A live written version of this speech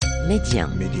ميديا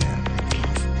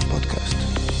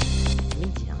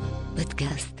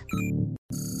بودكاست.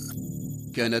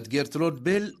 كانت غيرترود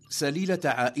بيل سليلة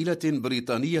عائلة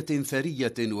بريطانية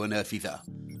ثرية ونافذة.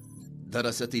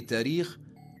 درست التاريخ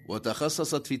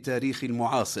وتخصصت في التاريخ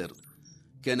المعاصر.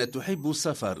 كانت تحب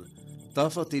السفر،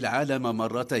 طافت العالم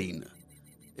مرتين.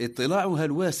 إطلاعها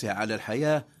الواسع على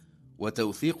الحياة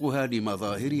وتوثيقها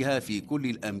لمظاهرها في كل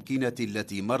الأمكنة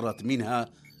التي مرت منها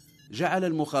جعل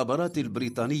المخابرات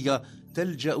البريطانية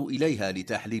تلجأ إليها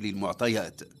لتحليل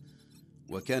المعطيات،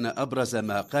 وكان أبرز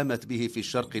ما قامت به في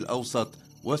الشرق الأوسط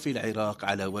وفي العراق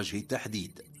على وجه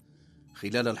التحديد.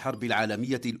 خلال الحرب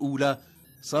العالمية الأولى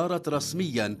صارت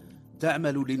رسميا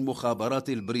تعمل للمخابرات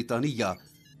البريطانية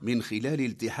من خلال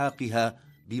التحاقها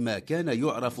بما كان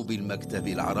يعرف بالمكتب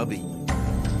العربي.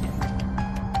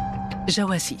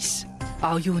 جواسيس،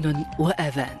 عيون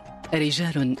وآذان،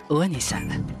 رجال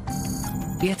ونساء،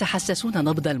 يتحسسون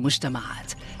نبض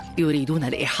المجتمعات، يريدون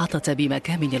الإحاطة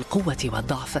بمكامن القوة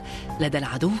والضعف لدى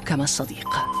العدو كما الصديق.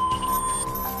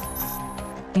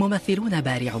 ممثلون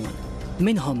بارعون،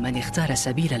 منهم من اختار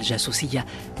سبيل الجاسوسية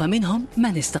ومنهم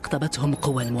من استقطبتهم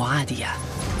قوى المعادية.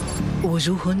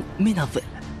 وجوه من الظل،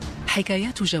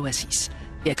 حكايات جواسيس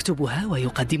يكتبها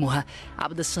ويقدمها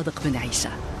عبد الصادق بن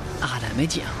عيسى على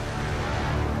ميديا.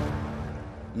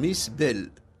 ميس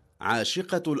بيل،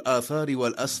 عاشقة الآثار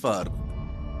والأسفار.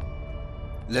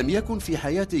 لم يكن في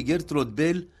حياة غيرترود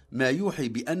بيل ما يوحي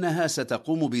بأنها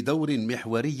ستقوم بدور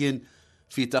محوري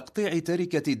في تقطيع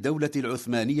تركة الدولة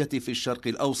العثمانية في الشرق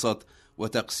الأوسط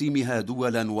وتقسيمها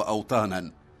دولا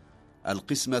وأوطانا.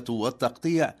 القسمة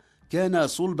والتقطيع كان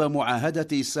صلب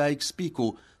معاهدة سايكس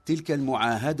بيكو، تلك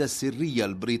المعاهدة السرية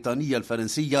البريطانية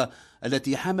الفرنسية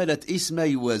التي حملت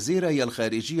اسمي وزيري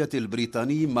الخارجية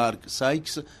البريطاني مارك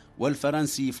سايكس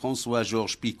والفرنسي فرانسوا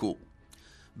جورج بيكو.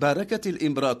 باركت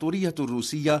الإمبراطورية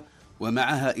الروسية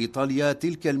ومعها إيطاليا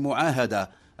تلك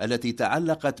المعاهدة التي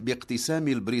تعلقت باقتسام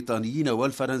البريطانيين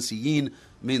والفرنسيين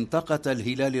منطقة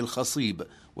الهلال الخصيب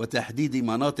وتحديد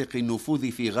مناطق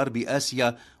النفوذ في غرب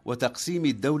آسيا وتقسيم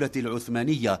الدولة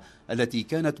العثمانية التي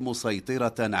كانت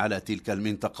مسيطرة على تلك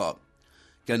المنطقة.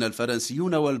 كان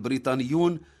الفرنسيون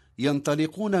والبريطانيون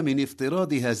ينطلقون من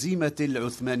افتراض هزيمة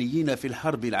العثمانيين في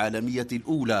الحرب العالمية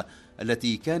الأولى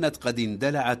التي كانت قد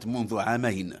اندلعت منذ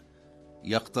عامين.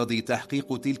 يقتضي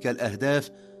تحقيق تلك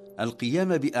الأهداف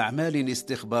القيام بأعمال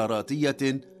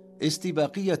استخباراتية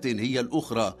استباقية هي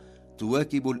الأخرى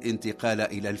تواكب الانتقال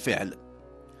إلى الفعل.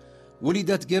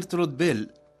 ولدت غيرترود بيل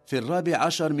في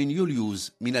 14 من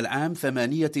يوليوز من العام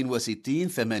 68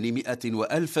 800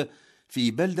 وألف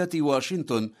في بلدة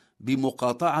واشنطن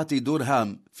بمقاطعة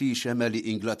دورهام في شمال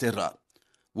إنجلترا.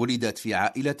 ولدت في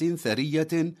عائلة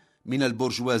ثرية من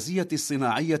البرجوازية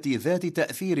الصناعية ذات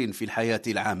تأثير في الحياة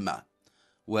العامة.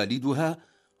 والدها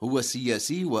هو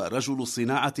السياسي ورجل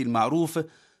الصناعة المعروف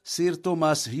سير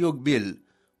توماس هيوغ بيل،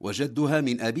 وجدها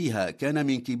من أبيها كان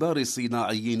من كبار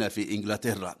الصناعيين في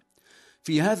إنجلترا.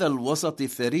 في هذا الوسط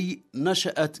الثري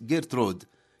نشأت غيرترود.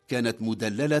 كانت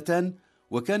مدللة،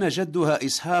 وكان جدها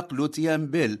إسحاق لوتيان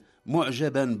بيل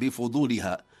معجبا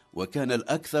بفضولها، وكان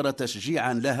الأكثر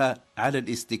تشجيعا لها على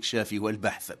الاستكشاف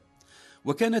والبحث.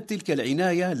 وكانت تلك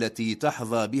العناية التي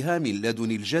تحظى بها من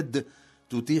لدن الجد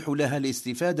تتيح لها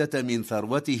الاستفادة من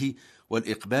ثروته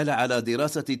والإقبال على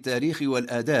دراسة التاريخ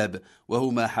والآداب،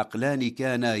 وهما حقلان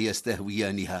كانا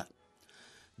يستهويانها.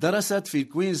 درست في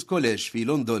كوينز كوليج في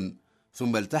لندن،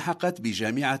 ثم التحقت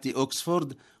بجامعة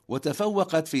أكسفورد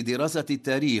وتفوقت في دراسة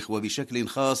التاريخ وبشكل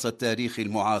خاص التاريخ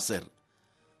المعاصر.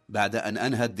 بعد أن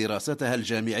أنهت دراستها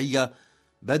الجامعية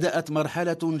بدأت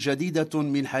مرحلة جديدة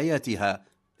من حياتها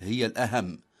هي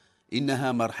الأهم،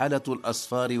 إنها مرحلة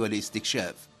الأسفار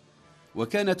والاستكشاف.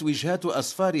 وكانت وجهات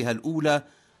أسفارها الأولى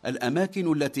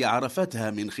الأماكن التي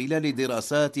عرفتها من خلال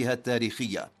دراساتها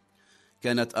التاريخية.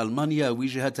 كانت ألمانيا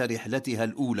وجهة رحلتها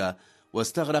الأولى،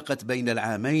 واستغرقت بين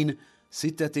العامين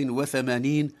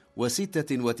 86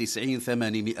 و96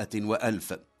 800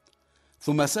 وألف.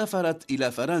 ثم سافرت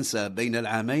إلى فرنسا بين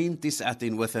العامين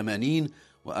 89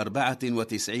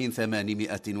 و94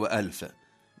 800 وألف.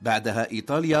 بعدها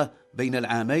إيطاليا بين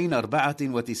العامين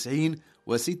 94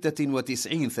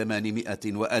 و96 800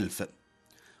 وألف.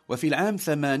 وفي العام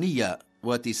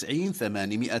 98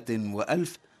 800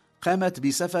 وألف قامت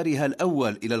بسفرها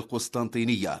الأول إلى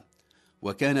القسطنطينية،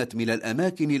 وكانت من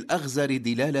الأماكن الأغزر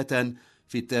دلالة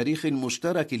في التاريخ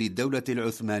المشترك للدولة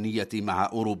العثمانية مع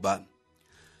أوروبا.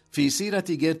 في سيرة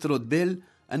غيرترود بيل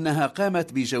أنها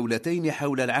قامت بجولتين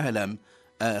حول العالم،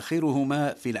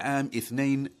 آخرهما في العام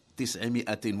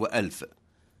 2900 وألف،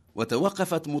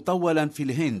 وتوقفت مطولا في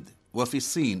الهند وفي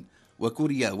الصين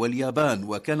وكوريا واليابان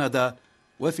وكندا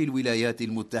وفي الولايات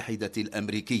المتحدة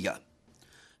الأمريكية.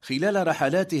 خلال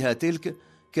رحلاتها تلك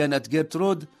كانت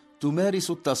غيرترود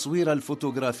تمارس التصوير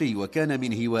الفوتوغرافي، وكان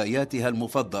من هواياتها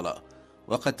المفضلة،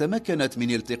 وقد تمكنت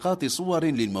من التقاط صور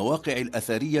للمواقع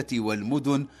الأثرية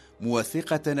والمدن،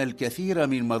 موثقة الكثير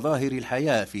من مظاهر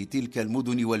الحياة في تلك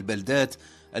المدن والبلدات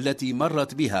التي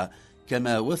مرت بها،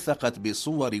 كما وثقت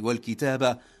بالصور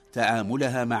والكتابة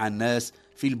تعاملها مع الناس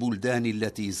في البلدان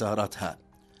التي زارتها.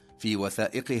 في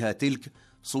وثائقها تلك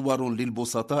صور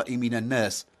للبسطاء من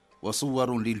الناس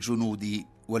وصور للجنود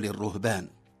وللرهبان.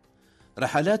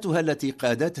 رحلاتها التي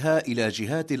قادتها إلى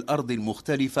جهات الأرض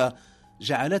المختلفة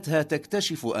جعلتها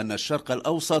تكتشف أن الشرق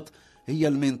الأوسط هي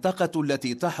المنطقة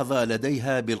التي تحظى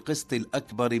لديها بالقسط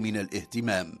الأكبر من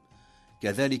الاهتمام.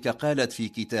 كذلك قالت في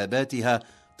كتاباتها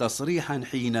تصريحا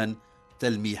حينا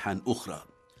تلميحا أخرى.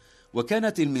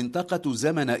 وكانت المنطقة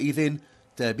زمنئذ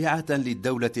تابعة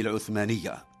للدولة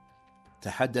العثمانية.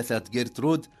 تحدثت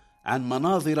غيرترود عن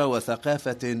مناظر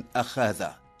وثقافة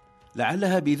أخاذة،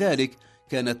 لعلها بذلك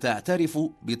كانت تعترف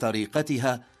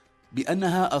بطريقتها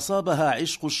بأنها أصابها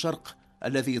عشق الشرق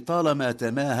الذي طالما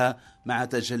تماهى مع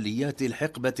تجليات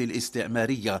الحقبة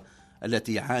الاستعمارية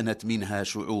التي عانت منها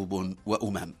شعوب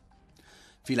وأمم.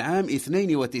 في العام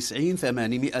 92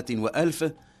 800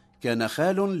 وألف كان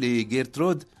خال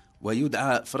لغيرترود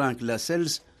ويدعى فرانك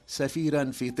لاسيلز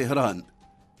سفيرا في طهران،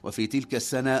 وفي تلك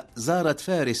السنة زارت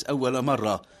فارس أول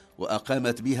مرة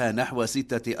وأقامت بها نحو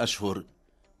 6 أشهر،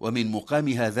 ومن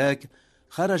مقامها ذاك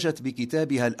خرجت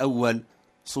بكتابها الأول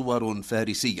صور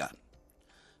فارسية.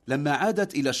 لما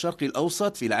عادت إلى الشرق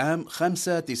الأوسط في العام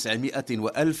 900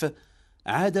 وألف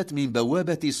عادت من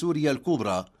بوابة سوريا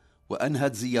الكبرى،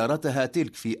 وأنهت زيارتها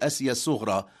تلك في آسيا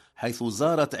الصغرى، حيث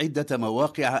زارت عدة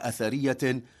مواقع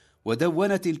أثرية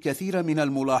ودونت الكثير من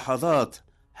الملاحظات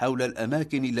حول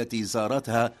الأماكن التي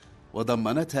زارتها،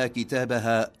 وضمنتها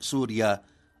كتابها سوريا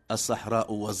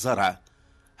الصحراء والزرع،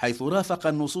 حيث رافق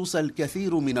النصوص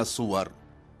الكثير من الصور.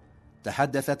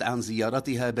 تحدثت عن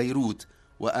زيارتها بيروت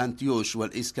وأنتيوش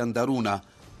والإسكندرونة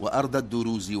وأرض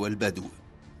الدروز والبدو.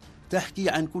 تحكي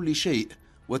عن كل شيء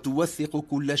وتوثق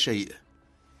كل شيء.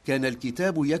 كان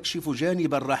الكتاب يكشف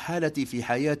جانب الرحالة في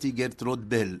حياة غيرترود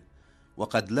بيل،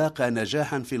 وقد لاقى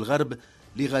نجاحا في الغرب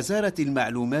لغزارة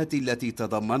المعلومات التي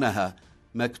تضمنها،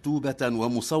 مكتوبة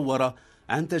ومصورة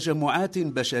عن تجمعات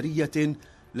بشرية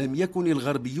لم يكن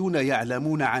الغربيون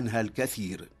يعلمون عنها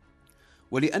الكثير.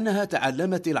 ولأنها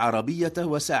تعلمت العربية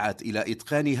وسعت إلى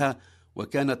إتقانها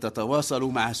وكانت تتواصل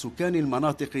مع سكان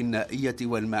المناطق النائية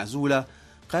والمعزولة،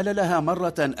 قال لها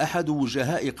مرة أحد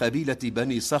وجهاء قبيلة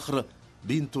بني صخر: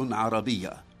 بنت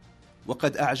عربية،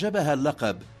 وقد أعجبها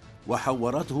اللقب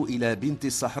وحورته إلى بنت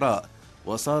الصحراء،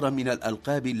 وصار من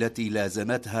الألقاب التي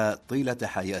لازمتها طيلة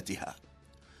حياتها.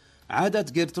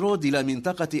 عادت غيرترود إلى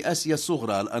منطقة آسيا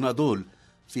الصغرى الأناضول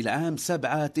في العام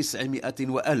 900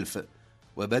 وألف،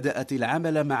 وبدأت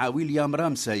العمل مع ويليام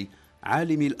رامسي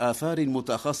عالم الآثار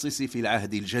المتخصص في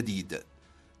العهد الجديد.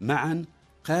 معا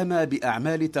قام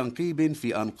بأعمال تنقيب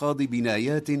في أنقاض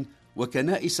بنايات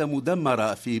وكنائس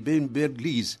مدمرة في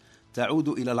بينبرغليز تعود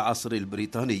إلى العصر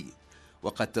البريطاني،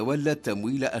 وقد تولت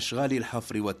تمويل أشغال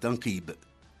الحفر والتنقيب.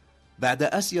 بعد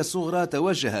آسيا الصغرى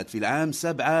توجهت في العام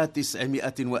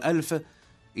 900 وألف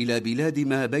إلى بلاد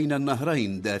ما بين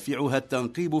النهرين، دافعها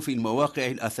التنقيب في المواقع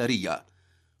الأثرية،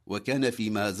 وكان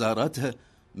فيما زارته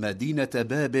مدينة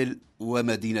بابل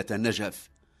ومدينة النجف.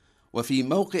 وفي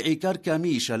موقع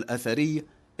كركميش الأثري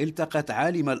التقت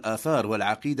عالم الآثار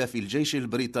والعقيدة في الجيش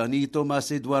البريطاني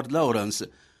توماس إدوارد لورنس،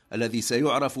 الذي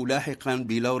سيعرف لاحقا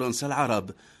بلورنس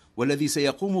العرب، والذي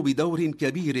سيقوم بدور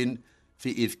كبير في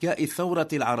إذكاء الثورة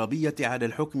العربية على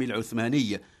الحكم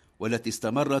العثماني، والتي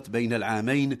استمرت بين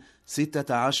العامين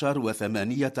 16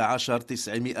 و18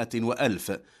 900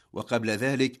 وألف، وقبل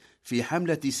ذلك في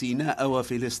حملة سيناء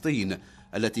وفلسطين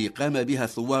التي قام بها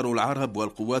الثوار العرب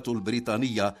والقوات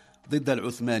البريطانية ضد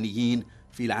العثمانيين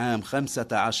في العام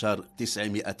 15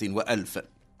 900 وألف.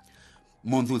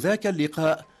 منذ ذاك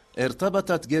اللقاء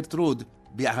ارتبطت غيرترود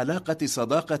بعلاقة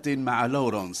صداقة مع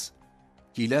لورنس.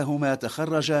 كلاهما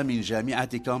تخرج من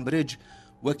جامعة كامبريدج،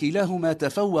 وكلاهما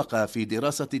تفوق في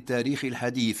دراسة التاريخ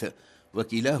الحديث،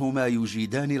 وكلاهما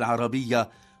يجيدان العربية،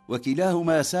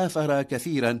 وكلاهما سافر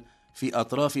كثيرا في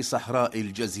أطراف صحراء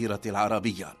الجزيرة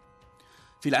العربية.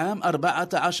 في العام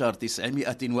 14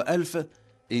 900 وألف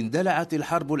اندلعت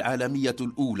الحرب العالمية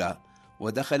الأولى،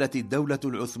 ودخلت الدولة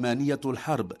العثمانية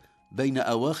الحرب بين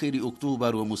أواخر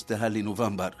أكتوبر ومستهل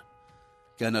نوفمبر.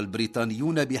 كان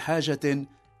البريطانيون بحاجة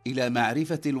إلى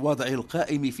معرفة الوضع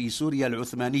القائم في سوريا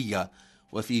العثمانية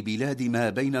وفي بلاد ما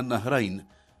بين النهرين،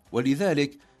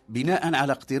 ولذلك بناء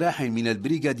على اقتراح من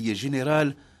البريغادير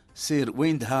جنرال سير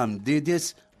ويندهام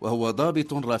ديديس، وهو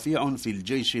ضابط رفيع في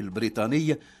الجيش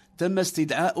البريطاني، تم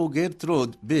استدعاء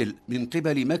غيرترود بيل من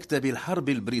قبل مكتب الحرب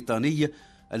البريطاني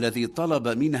الذي طلب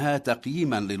منها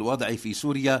تقييما للوضع في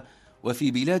سوريا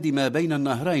وفي بلاد ما بين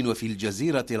النهرين وفي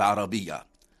الجزيرة العربية.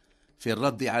 في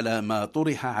الرد على ما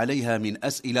طرح عليها من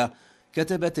أسئلة،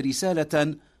 كتبت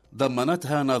رسالة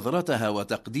ضمنتها نظرتها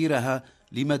وتقديرها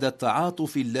لمدى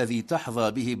التعاطف الذي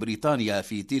تحظى به بريطانيا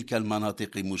في تلك المناطق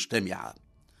المجتمعة.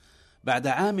 بعد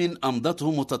عام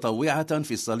أمضته متطوعة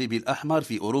في الصليب الأحمر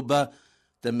في أوروبا،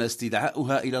 تم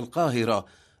استدعاؤها إلى القاهرة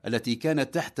التي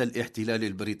كانت تحت الاحتلال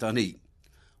البريطاني.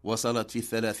 وصلت في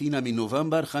 30 من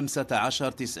نوفمبر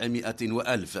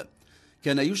 15900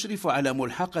 كان يشرف على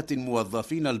ملحقة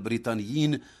الموظفين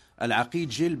البريطانيين العقيد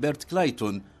جيلبرت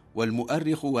كلايتون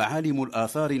والمؤرخ وعالم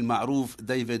الآثار المعروف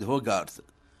ديفيد هوغارث.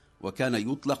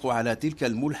 وكان يطلق على تلك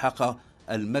الملحقة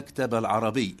المكتب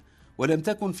العربي، ولم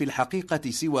تكن في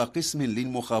الحقيقة سوى قسم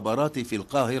للمخابرات في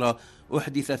القاهرة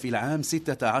أحدث في العام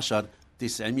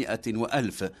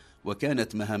 16900،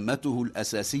 وكانت مهمته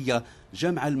الأساسية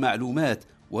جمع المعلومات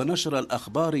ونشر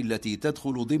الأخبار التي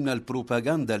تدخل ضمن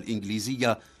البروباغندا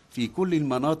الإنجليزية في كل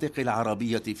المناطق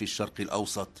العربية في الشرق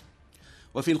الأوسط.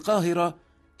 وفي القاهرة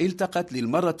التقت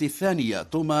للمرة الثانية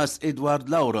توماس إدوارد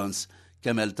لاورنس،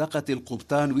 كما التقت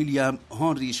القبطان ويليام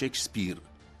هنري شكسبير.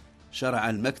 شرع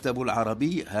المكتب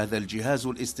العربي، هذا الجهاز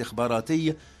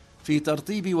الاستخباراتي، في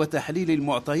ترتيب وتحليل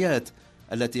المعطيات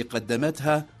التي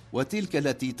قدمتها وتلك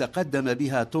التي تقدم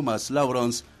بها توماس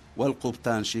لاورنس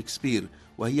والقبطان شكسبير،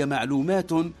 وهي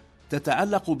معلومات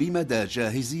تتعلق بمدى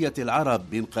جاهزية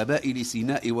العرب من قبائل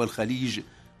سيناء والخليج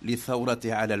للثورة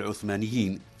على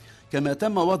العثمانيين. كما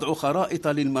تم وضع خرائط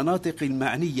للمناطق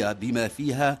المعنية بما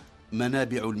فيها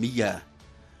منابع المياه.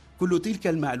 كل تلك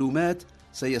المعلومات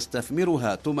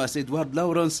سيستثمرها توماس إدوارد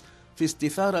لاورنس في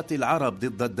استثارة العرب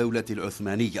ضد الدولة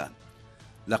العثمانية.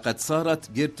 لقد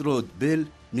صارت غيرترود بيل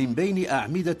من بين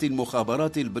أعمدة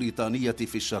المخابرات البريطانية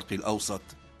في الشرق الأوسط.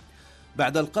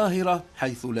 بعد القاهرة،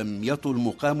 حيث لم يطل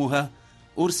مقامها،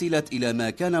 أرسلت إلى ما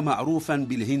كان معروفا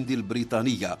بالهند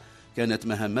البريطانية. كانت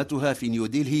مهمتها في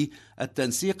نيودلهي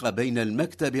التنسيق بين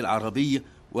المكتب العربي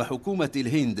وحكومة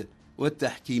الهند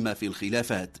والتحكيم في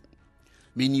الخلافات.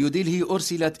 من نيودلهي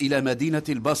أرسلت إلى مدينة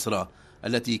البصرة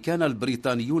التي كان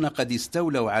البريطانيون قد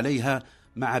استولوا عليها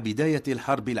مع بداية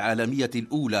الحرب العالمية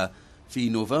الأولى في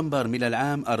نوفمبر من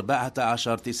العام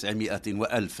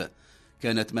 14900.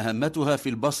 كانت مهمتها في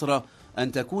البصرة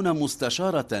أن تكون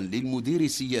مستشارة للمدير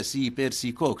السياسي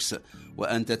بيرسي كوكس،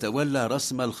 وأن تتولى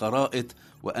رسم الخرائط،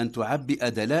 وأن تعبئ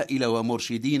دلائل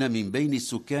ومرشدين من بين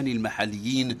السكان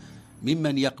المحليين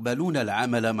ممن يقبلون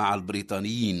العمل مع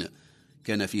البريطانيين.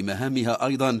 كان في مهامها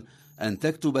أيضا أن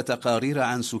تكتب تقارير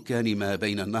عن سكان ما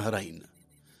بين النهرين.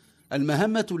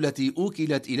 المهمة التي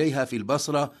أوكلت إليها في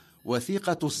البصرة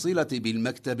وثيقة الصلة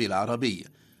بالمكتب العربي.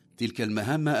 تلك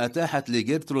المهمة أتاحت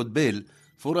لغيرترود بيل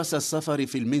فرص السفر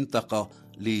في المنطقة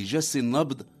لجس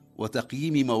النبض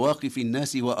وتقييم مواقف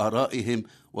الناس وآرائهم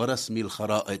ورسم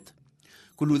الخرائط.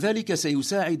 كل ذلك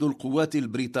سيساعد القوات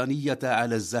البريطانية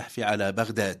على الزحف على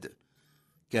بغداد.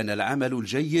 كان العمل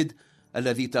الجيد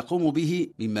الذي تقوم به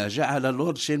مما جعل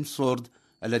اللورد شيمسفورد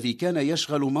الذي كان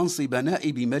يشغل منصب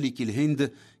نائب ملك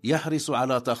الهند يحرص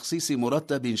على تخصيص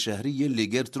مرتب شهري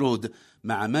لغيرترود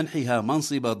مع منحها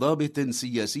منصب ضابط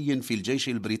سياسي في الجيش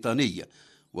البريطاني،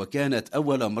 وكانت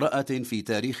أول امرأة في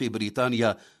تاريخ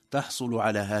بريطانيا تحصل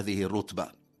على هذه الرتبة.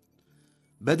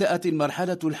 بدأت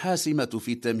المرحلة الحاسمة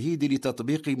في التمهيد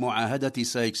لتطبيق معاهدة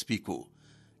سايكس بيكو.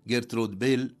 غيرترود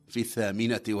بيل في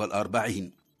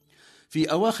 48.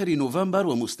 في أواخر نوفمبر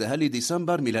ومستهل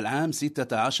ديسمبر من العام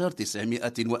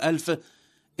 16900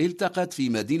 التقت في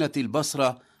مدينة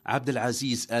البصرة عبد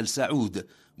العزيز آل سعود،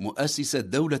 مؤسس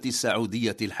الدولة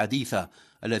السعودية الحديثة،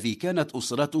 الذي كانت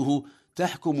أسرته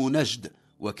تحكم نجد،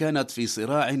 وكانت في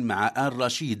صراع مع آل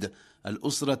رشيد،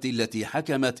 الأسرة التي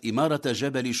حكمت إمارة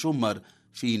جبل شمر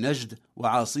في نجد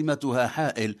وعاصمتها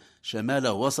حائل شمال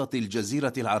وسط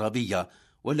الجزيرة العربية،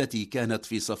 والتي كانت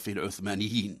في صف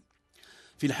العثمانيين.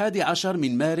 في 11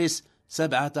 من مارس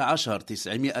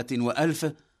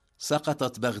 17900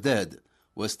 سقطت بغداد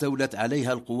واستولت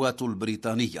عليها القوات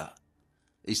البريطانية.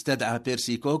 استدعى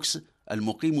بيرسي كوكس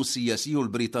المقيم السياسي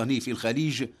البريطاني في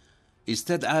الخليج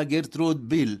استدعى غيرترود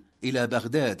بيل إلى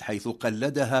بغداد، حيث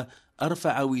قلدها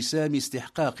أرفع وسام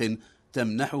استحقاق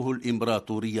تمنحه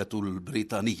الإمبراطورية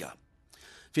البريطانية.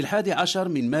 في 11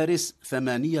 من مارس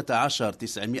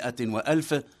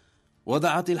 18900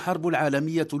 وضعت الحرب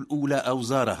العالمية الأولى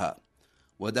أوزارها،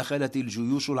 ودخلت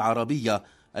الجيوش العربية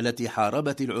التي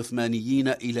حاربت العثمانيين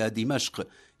إلى دمشق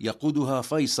يقودها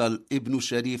فيصل ابن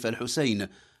الشريف الحسين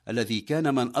الذي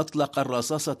كان من أطلق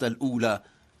الرصاصة الأولى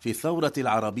في الثورة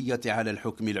العربية على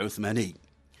الحكم العثماني.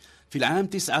 في العام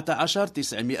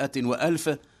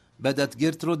 1900 بدت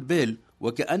غيرترود بيل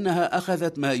وكأنها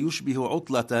أخذت ما يشبه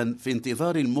عطلة في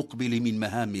انتظار المقبل من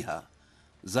مهامها.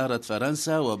 زارت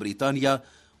فرنسا وبريطانيا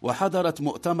وحضرت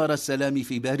مؤتمر السلام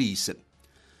في باريس.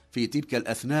 في تلك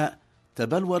الأثناء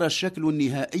تبلور الشكل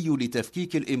النهائي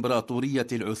لتفكيك الإمبراطورية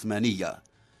العثمانية.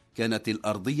 كانت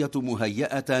الأرضية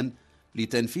مهيئة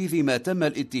لتنفيذ ما تم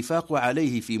الاتفاق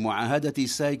عليه في معاهدة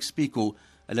سايكس بيكو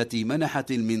التي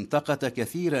منحت المنطقة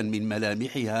كثيرا من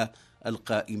ملامحها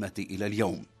القائمة إلى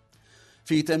اليوم.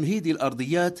 في تمهيد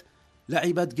الأرضيات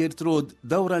لعبت غيرترود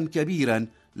دورا كبيرا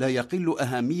لا يقل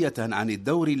أهمية عن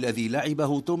الدور الذي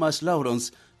لعبه توماس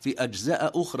لورنس في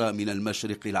أجزاء أخرى من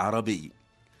المشرق العربي.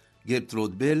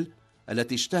 غيرترود بيل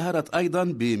التي اشتهرت أيضا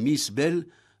بميس بيل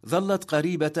ظلت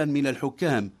قريبة من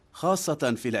الحكام،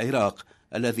 خاصة في العراق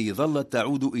الذي ظلت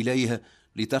تعود إليه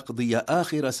لتقضي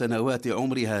آخر سنوات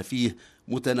عمرها فيه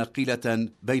متنقلة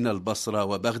بين البصرة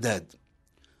وبغداد.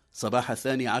 صباح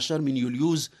 12 من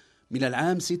يوليوز من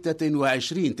العام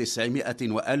 26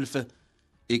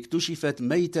 اكتشفت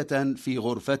ميتة في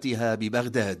غرفتها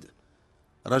ببغداد.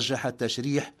 رجح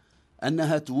التشريح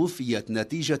أنها توفيت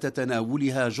نتيجة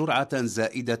تناولها جرعة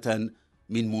زائدة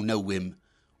من منوم،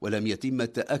 ولم يتم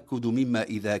التأكد مما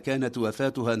إذا كانت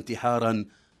وفاتها انتحارا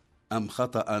أم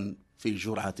خطأ في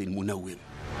جرعة المنوم.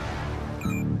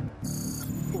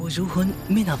 وجوه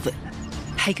من الظل،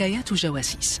 حكايات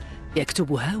جواسيس،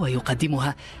 يكتبها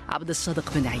ويقدمها عبد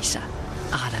الصادق بن عيسى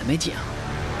على ميديا.